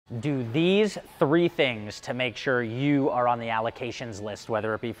Do these 3 things to make sure you are on the allocations list,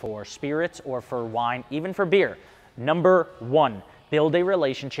 whether it be for spirits or for wine, even for beer. Number 1, build a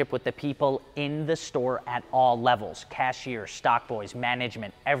relationship with the people in the store at all levels, cashier, stock boys,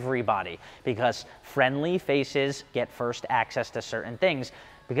 management, everybody, because friendly faces get first access to certain things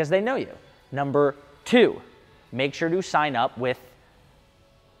because they know you. Number 2, make sure to sign up with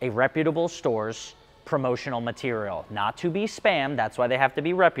a reputable store's promotional material, not to be spam. That's why they have to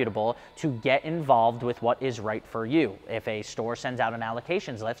be reputable, to get involved with what is right for you. If a store sends out an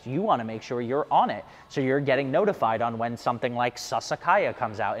allocations list, you want to make sure you're on it, so you're getting notified on when something like Sassicaia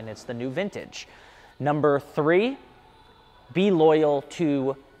comes out and it's the new vintage. Number 3, be loyal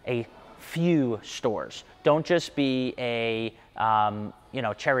to a few stores. Don't just be a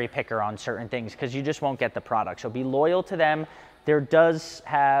cherry picker on certain things, because you just won't get the product. So be loyal to them. There is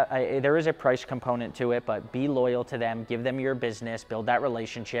a price component to it, but be loyal to them, give them your business, build that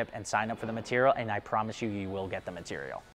relationship, and sign up for the material, and I promise you, you will get the material.